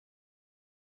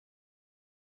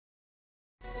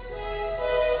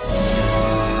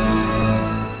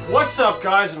up,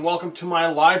 guys, and welcome to my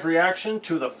live reaction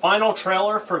to the final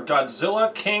trailer for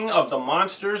Godzilla, King of the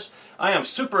Monsters. I am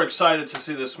super excited to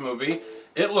see this movie.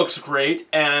 It looks great,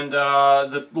 and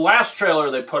the last trailer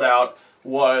they put out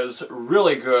was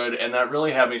really good, and that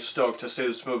really had me stoked to see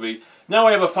this movie. Now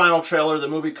we have a final trailer. The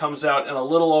movie comes out in a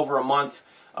little over a month,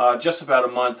 just about a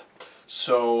month.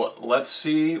 So let's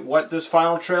see what this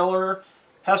final trailer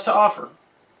has to offer.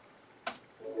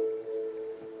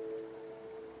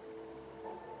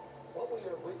 What we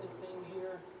are witnessing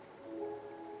here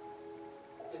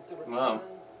is the return Wow.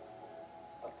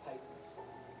 of Titans.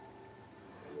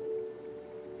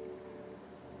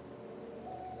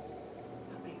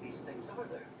 How many of these things are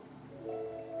there?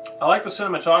 I like the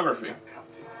cinematography.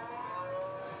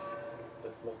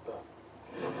 That's messed up.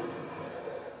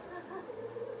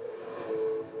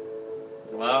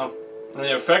 Wow. And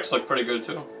the effects look pretty good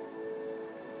too.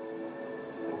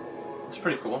 It's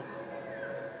pretty cool.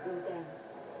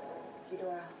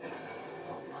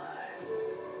 Oh my.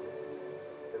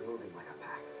 They're moving like a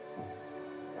pack.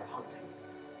 They're hunting.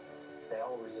 They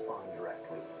all respond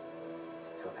directly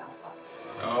to an alpha.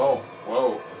 Oh,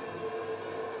 whoa.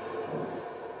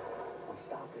 We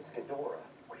stop this Ghidorah.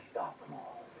 We stop them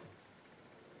all.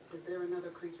 Is there another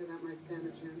creature that might stand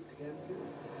a chance against him?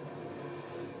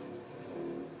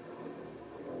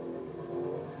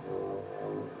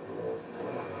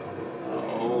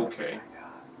 Okay.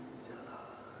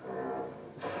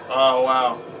 Oh,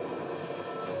 wow.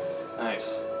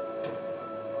 Nice.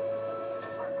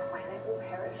 Our planet will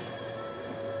perish.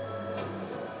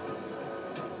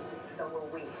 So will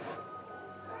we.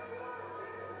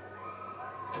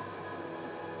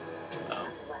 Oh.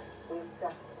 Unless we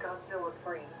set Godzilla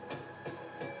free.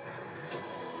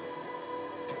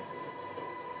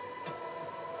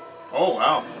 Oh,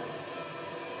 wow.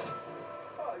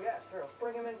 Oh yeah, sure. Let's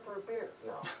bring him in for a beer.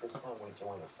 No, this time we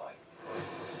join the fight.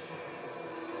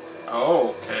 Oh,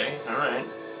 okay. Alright.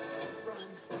 Run.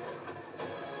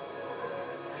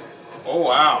 Oh,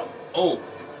 wow. Oh.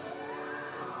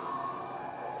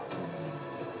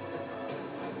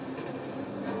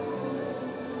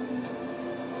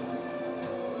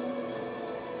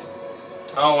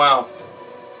 Oh, wow.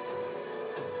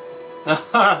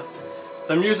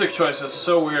 The music choice is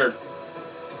so weird.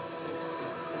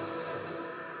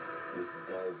 This is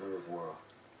Godzilla's world.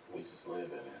 We just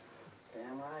live in it.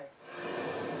 Damn right.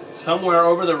 Somewhere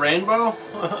Over the Rainbow?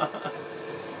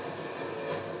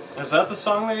 Is that the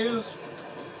song they use?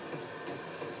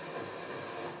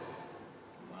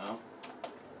 Wow.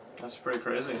 That's pretty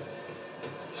crazy.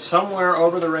 Somewhere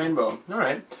Over the Rainbow.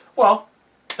 Alright. Well,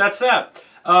 that's that.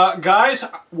 Guys,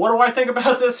 what do I think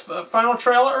about this final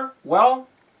trailer? Well,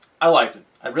 I liked it.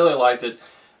 I really liked it.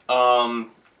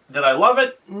 Did I love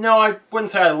it? No, I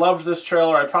wouldn't say I loved this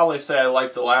trailer. I'd probably say I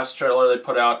liked the last trailer they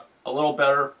put out a little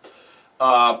better.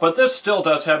 But this still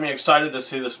does have me excited to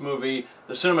see this movie.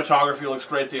 The cinematography looks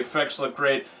great. The effects look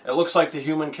great. It looks like the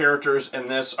human characters in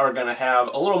this are going to have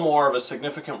a little more of a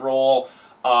significant role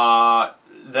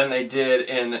than they did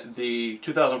in the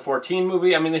 2014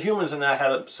 movie. I mean, the humans in that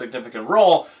had a significant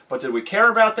role, but did we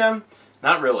care about them?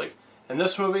 Not really. In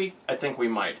this movie, I think we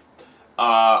might.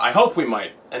 I hope we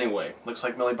might. Anyway, looks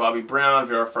like Millie Bobby Brown,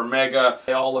 Vera Farmiga.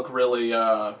 They all look really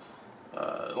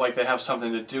like they have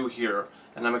something to do here,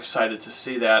 and I'm excited to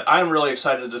see that. I'm really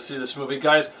excited to see this movie.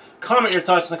 Guys, comment your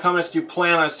thoughts in the comments. Do you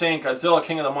plan on seeing Godzilla,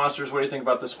 King of the Monsters? What do you think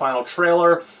about this final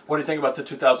trailer? What do you think about the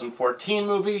 2014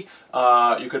 movie?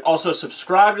 You could also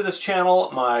subscribe to this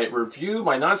channel. My review,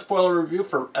 my non-spoiler review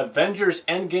for Avengers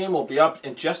Endgame will be up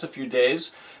in just a few days,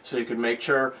 so you could make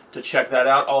sure to check that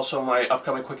out. Also, my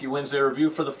upcoming Quickie Wednesday review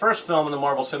for the first film in the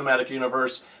Marvel Cinematic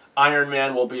Universe, Iron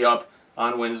Man, will be up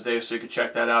on Wednesday, so you can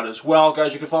check that out as well.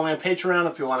 Guys, you can follow me on Patreon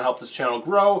if you want to help this channel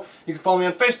grow. You can follow me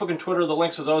on Facebook and Twitter. The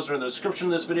links to those are in the description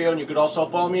of this video, and you could also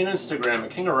follow me on Instagram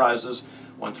at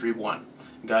KingOfRises131.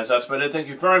 Guys, that's about it. Thank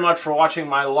you very much for watching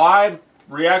my live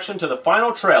reaction to the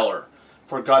final trailer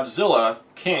for Godzilla,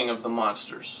 King of the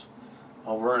Monsters.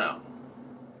 Over and out.